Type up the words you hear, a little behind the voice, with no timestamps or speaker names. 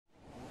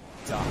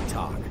Doc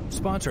Talk,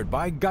 sponsored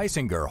by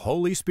Geisinger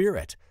Holy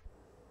Spirit.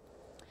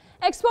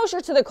 Exposure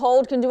to the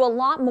cold can do a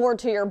lot more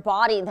to your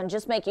body than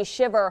just make you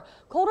shiver.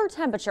 Colder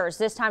temperatures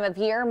this time of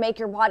year make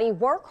your body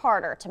work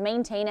harder to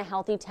maintain a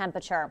healthy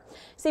temperature.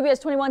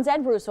 CBS 21's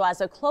Ed Russo has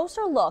a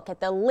closer look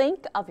at the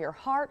link of your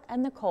heart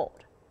and the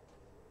cold.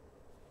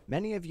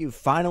 Many of you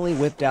finally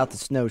whipped out the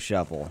snow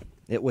shovel.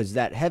 It was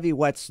that heavy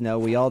wet snow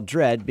we all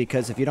dread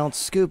because if you don't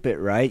scoop it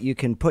right, you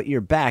can put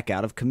your back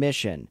out of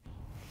commission.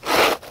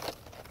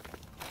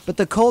 But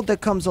the cold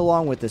that comes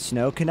along with the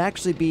snow can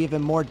actually be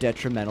even more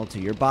detrimental to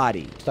your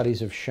body.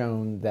 Studies have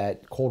shown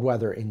that cold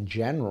weather in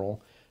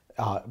general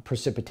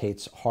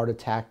precipitates heart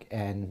attack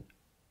and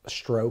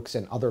strokes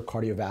and other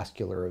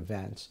cardiovascular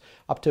events,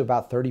 up to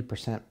about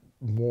 30%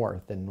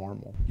 more than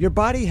normal. Your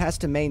body has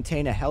to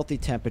maintain a healthy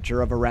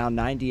temperature of around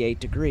 98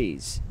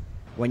 degrees.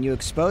 When you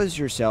expose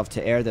yourself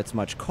to air that's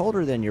much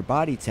colder than your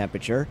body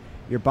temperature,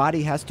 your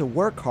body has to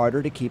work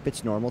harder to keep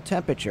its normal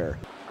temperature.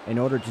 In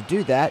order to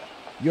do that,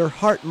 your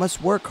heart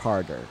must work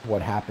harder.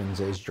 What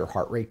happens is your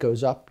heart rate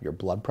goes up, your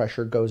blood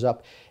pressure goes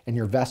up, and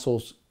your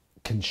vessels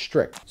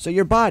constrict. So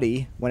your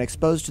body, when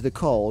exposed to the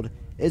cold,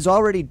 is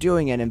already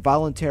doing an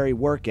involuntary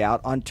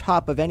workout on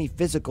top of any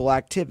physical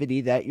activity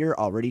that you're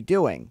already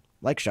doing,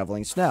 like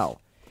shoveling snow.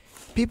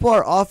 People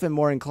are often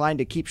more inclined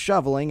to keep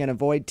shoveling and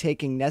avoid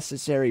taking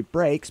necessary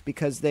breaks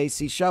because they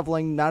see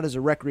shoveling not as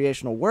a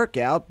recreational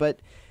workout,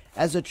 but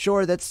as a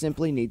chore that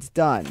simply needs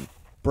done.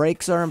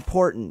 Breaks are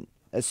important,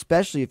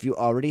 especially if you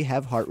already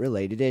have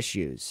heart-related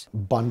issues.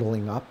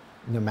 Bundling up,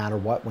 no matter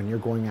what, when you're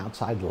going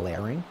outside,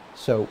 layering.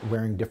 So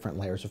wearing different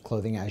layers of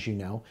clothing, as you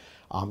know,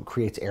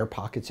 creates air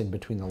pockets in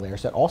between the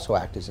layers that also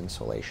act as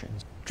insulation.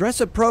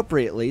 Dress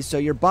appropriately so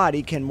your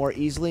body can more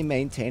easily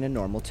maintain a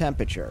normal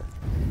temperature.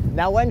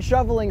 Now when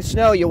shoveling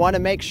snow, you want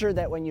to make sure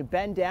that when you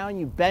bend down,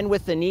 you bend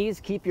with the knees,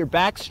 keep your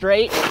back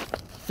straight,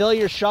 fill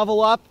your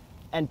shovel up,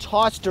 and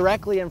toss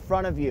directly in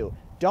front of you.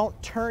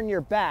 Don't turn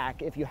your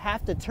back. If you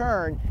have to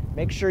turn,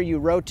 make sure you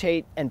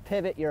rotate and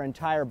pivot your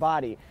entire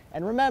body.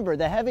 And remember,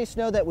 the heavy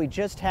snow that we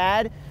just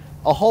had,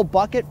 a whole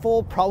bucket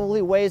full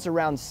probably weighs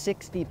around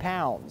 60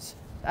 pounds.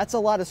 That's a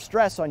lot of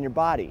stress on your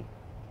body.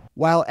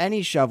 While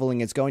any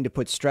shoveling is going to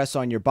put stress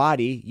on your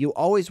body, you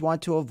always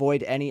want to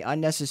avoid any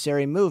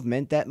unnecessary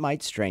movement that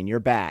might strain your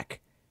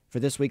back. For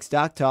this week's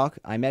Doc Talk,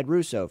 I'm Ed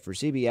Russo for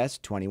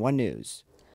CBS 21 News.